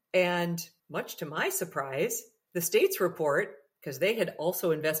in, and much to my surprise, the state's report, because they had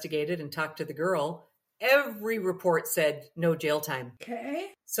also investigated and talked to the girl, every report said no jail time. Okay.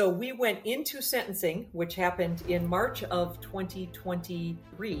 So we went into sentencing, which happened in March of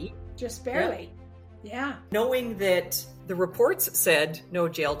 2023. Just barely. Yeah. Knowing that the reports said no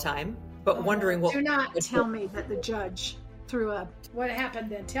jail time, but wondering what... Do not tell me that the judge threw up. What happened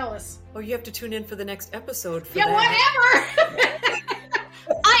then? Tell us. Oh, you have to tune in for the next episode for that. Whatever!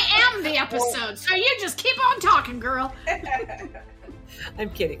 I am the episode, so you just keep on talking, girl. I'm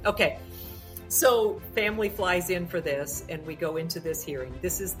kidding. Okay. So family flies in for this, and we go into this hearing.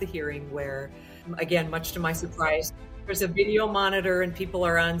 This is the hearing where, again, much to my surprise, there's a video monitor and people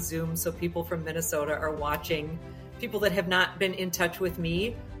are on Zoom, so people from Minnesota are watching. People that have not been in touch with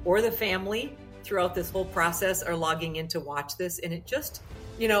me or the family throughout this whole process are logging in to watch this, and it just,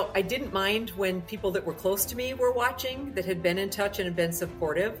 I didn't mind when people that were close to me were watching, that had been in touch and had been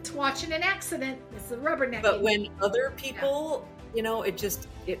supportive. It's watching an accident. It's the rubbernecking. But when other people,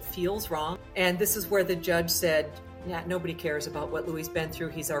 it feels wrong. And this is where the judge said, yeah, nobody cares about what Louis been through.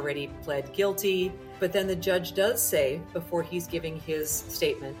 He's already pled guilty. But then the judge does say, before he's giving his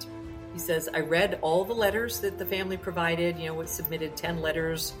statement, he says, I read all the letters that the family provided, submitted 10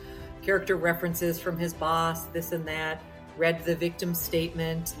 letters, character references from his boss, this and that, read the victim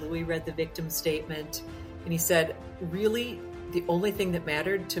statement. Louis read the victim statement. And he said, really, the only thing that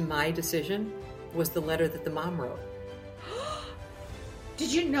mattered to my decision was the letter that the mom wrote.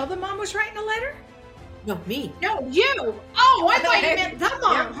 Did you know the mom was writing a letter? No, me. No, you. Oh, I thought you meant the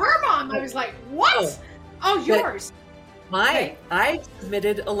mom. Yeah. Her mom. I was like, what? Oh, yours. I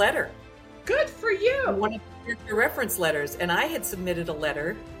submitted a letter. Good for you. One of your reference letters. And I had submitted a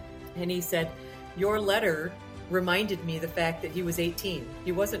letter, and he said, your letter reminded me the fact that he was 18.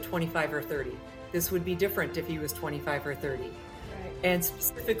 He wasn't 25 or 30. This would be different if he was 25 or 30. Right. And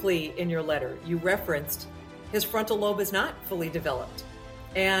specifically in your letter, you referenced his frontal lobe is not fully developed.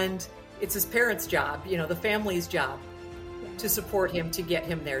 And it's his parents' job, the family's job, to support him, to get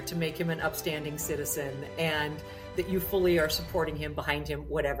him there, to make him an upstanding citizen, and that you fully are supporting him, behind him,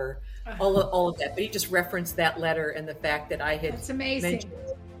 whatever, all of that. But he just referenced that letter and the fact that I had That's amazing. mentioned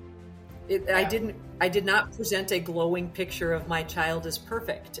it. I did not present a glowing picture of my child as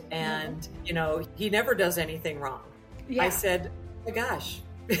perfect, and he never does anything wrong. Yeah. I said, oh my gosh,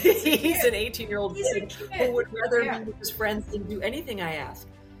 he's an 18-year-old kid who would rather be with his friends than do anything I ask.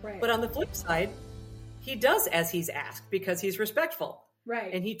 Right. But on the flip side, he does as he's asked because he's respectful.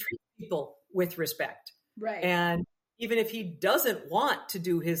 Right. And he treats people with respect. Right. And even if he doesn't want to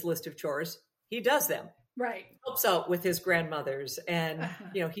do his list of chores, he does them. Right. Helps out with his grandmothers. And,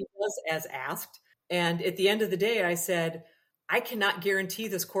 he does as asked. And at the end of the day, I said, I cannot guarantee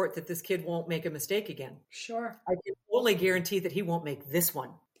this court that this kid won't make a mistake again. Sure. I can only guarantee that he won't make this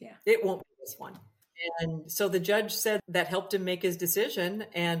one. Yeah. It won't be this one. And so the judge said that helped him make his decision.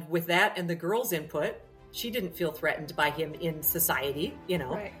 And with that and the girl's input, she didn't feel threatened by him in society,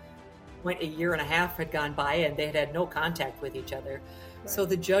 Right. When a year and a half had gone by and they had had no contact with each other. Right. So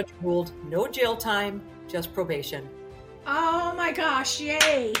the judge ruled no jail time, just probation. Oh my gosh,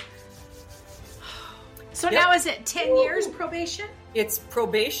 yay. So now is it 10 years probation? It's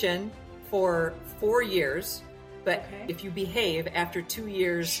probation for 4 years. But if you behave after 2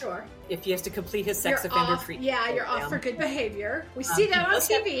 years, sure. If he has to complete his sex offender treatment. Yeah, you're off for good behavior. We see that on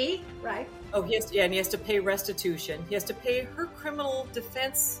TV, right? Oh, and he has to pay restitution. He has to pay her criminal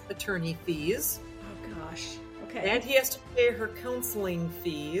defense attorney fees. Oh, gosh. Okay. And he has to pay her counseling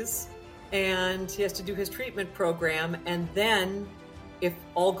fees. And he has to do his treatment program. And then, if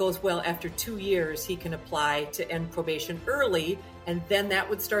all goes well after 2 years, he can apply to end probation early. And then that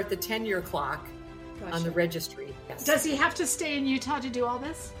would start the 10-year clock. Gotcha. On the registry. Yes. Does he have to stay in Utah to do all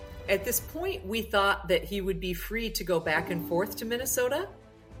this? At this point, we thought that he would be free to go back and forth to Minnesota.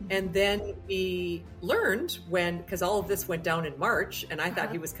 And then we learned because all of this went down in March, and I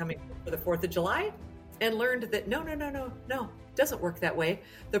thought he was coming for the 4th of July, and learned that no, doesn't work that way.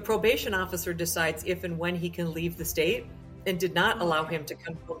 The probation officer decides if and when he can leave the state, and did not allow him to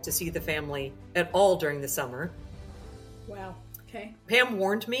come home to see the family at all during the summer. Wow. Okay. Pam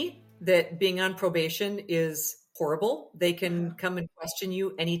warned me that being on probation is horrible. They can come and question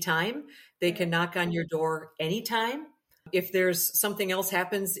you anytime. They can knock on your door anytime. If there's something else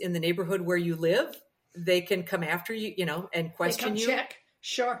happens in the neighborhood where you live, they can come after you, and question you. Check.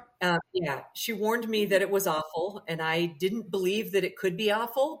 Sure. She warned me that it was awful, and I didn't believe that it could be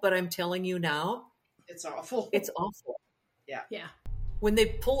awful, but I'm telling you now. It's awful. It's awful. Yeah. Yeah. When they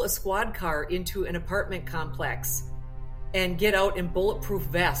pull a squad car into an apartment complex and get out in bulletproof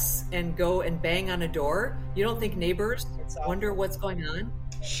vests and go and bang on a door, you don't think neighbors wonder what's going on?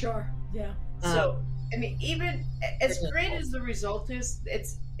 Sure. Yeah. So, even as great as the result is,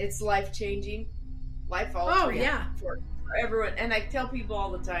 it's life-changing, life-altering for everyone. And I tell people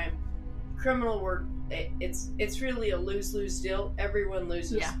all the time, criminal work, it's really a lose-lose deal. Everyone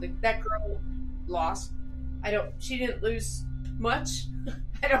loses. Yeah. That girl lost. She didn't lose much.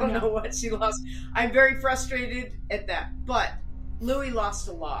 I don't know what she lost. I'm very frustrated at that. But Louis lost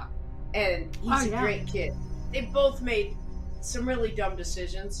a lot. And he's a great kid. They both made some really dumb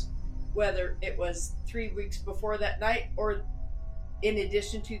decisions, whether it was 3 weeks before that night or in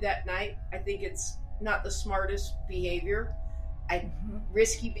addition to that night. I think it's not the smartest behavior.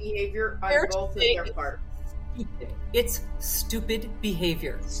 Risky behavior on both of their part. It's stupid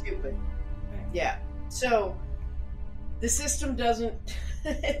behavior. Stupid. Yeah. So the system doesn't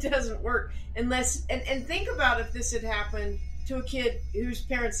it doesn't work unless and think about if this had happened to a kid whose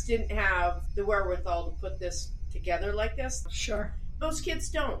parents didn't have the wherewithal to put this together like this. Sure. Those kids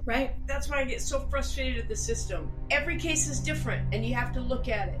don't. Right. That's why I get so frustrated at the system. Every case is different, and you have to look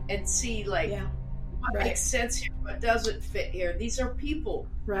at it and see, like, what makes sense here, what doesn't fit here. These are people.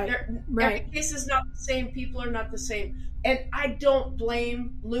 Right. Every case is not the same. People are not the same. And I don't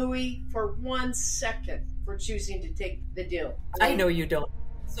blame Louis for 1 second for choosing to take the deal. I know you don't.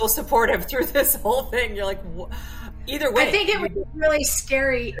 So supportive through this whole thing. You're like, either way. I think it was really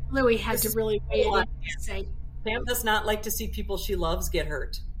scary. Louis had to really weigh it in and say, Pam does not like to see people she loves get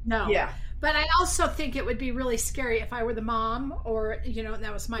hurt. No. Yeah. But I also think it would be really scary if I were the mom or,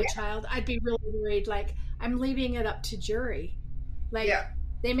 that was my child. I'd be really worried. Like, I'm leaving it up to jury. Like,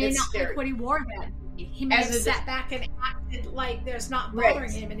 they may not like what he wore that day. He may have sat back and acted like there's not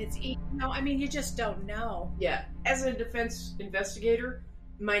bothering him. And it's, you just don't know. Yeah. As a defense investigator,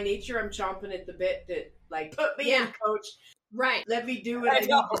 my nature, I'm chomping at the bit that, like, put me in, coach. Right. Let me do what I need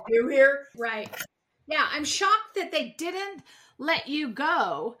to do here. Right. Yeah, I'm shocked that they didn't let you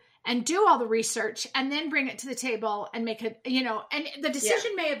go and do all the research and then bring it to the table and make it, and the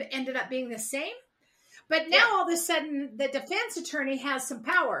decision may have ended up being the same. But now all of a sudden the defense attorney has some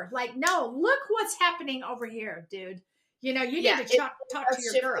power. Like, no, look what's happening over here, dude. You need to talk to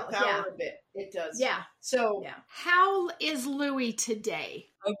your girl. A bit. It does. Yeah. So, how is Louis today?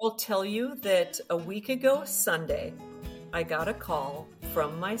 I will tell you that a week ago, Sunday, I got a call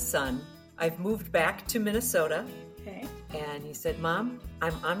from my son. I've moved back to Minnesota. Okay. And he said, Mom,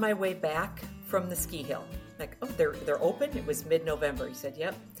 I'm on my way back from the ski hill. Like, oh, they're open? It was mid-November. He said,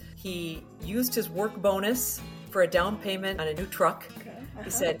 yep. He used his work bonus for a down payment on a new truck. Okay.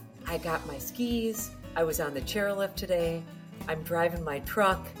 He said, I got my skis. I was on the chairlift today. I'm driving my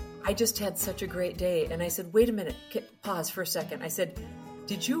truck. I just had such a great day. And I said, wait a minute, pause for a second. I said,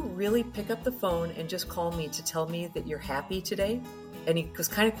 did you really pick up the phone and just call me to tell me that you're happy today? And he was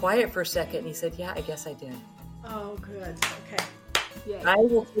kind of quiet for a second, and he said, yeah, I guess I did. Oh, good. Okay. Yeah. I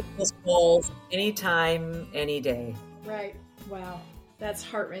will take those calls anytime, any day. Right. Wow. That's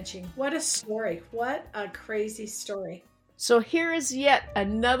heart-wrenching. What a story. What a crazy story. So here is yet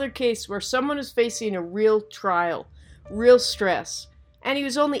another case where someone is facing a real trial, real stress. And he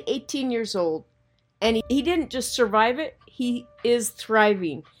was only 18 years old. And he didn't just survive it, he is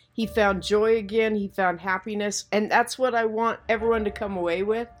thriving. He found joy again, he found happiness, and that's what I want everyone to come away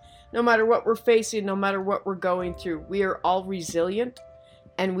with. No matter what we're facing, no matter what we're going through, we are all resilient,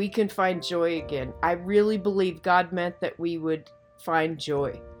 and we can find joy again. I really believe God meant that we would find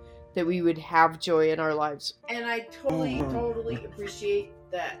joy, that we would have joy in our lives. And I totally appreciate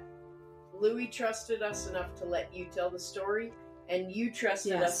that Louis trusted us enough to let you tell the story, and you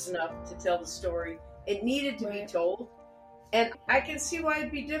trusted us enough to tell the story. It needed to be told. And I can see why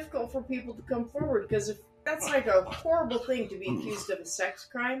it'd be difficult for people to come forward, because if that's like a horrible thing to be accused of a sex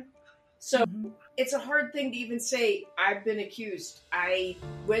crime. So it's a hard thing to even say, I've been accused. I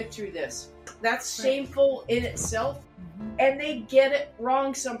went through this. That's shameful in itself. And they get it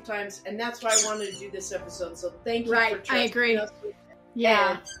wrong sometimes. And that's why I wanted to do this episode. So thank you for trusting I agree. us.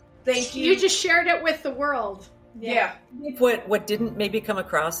 Yeah. And thank you. You just shared it with the world. Yeah. What didn't maybe come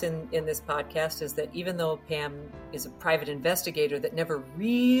across in this podcast is that even though Pam is a private investigator that never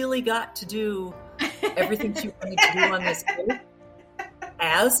really got to do everything she wanted to do on this case,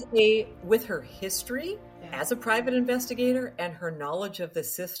 with her history as a private investigator and her knowledge of the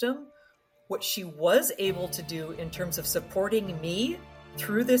system, what she was able to do in terms of supporting me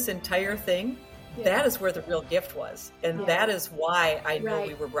through this entire thing, that is where the real gift was. And that is why I know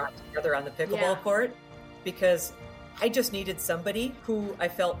we were brought together on the pickleball court. Because I just needed somebody who I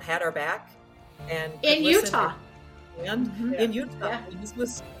felt had our back and in Utah. In Utah. This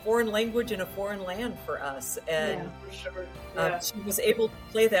was foreign language in a foreign land for us. And she was able to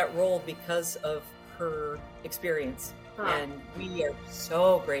play that role because of her experience. And we are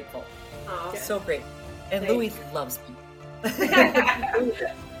so grateful. So grateful. And Louis loves me.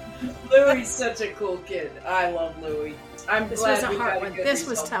 Louis is such a cool kid. I love Louis. This was a hard one. This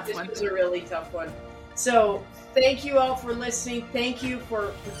was tough. This was a really tough one. So thank you all for listening. Thank you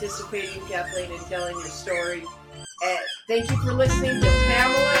for participating, Kathleen, and telling your story. Thank you for listening to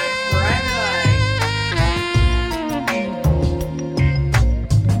Pamela.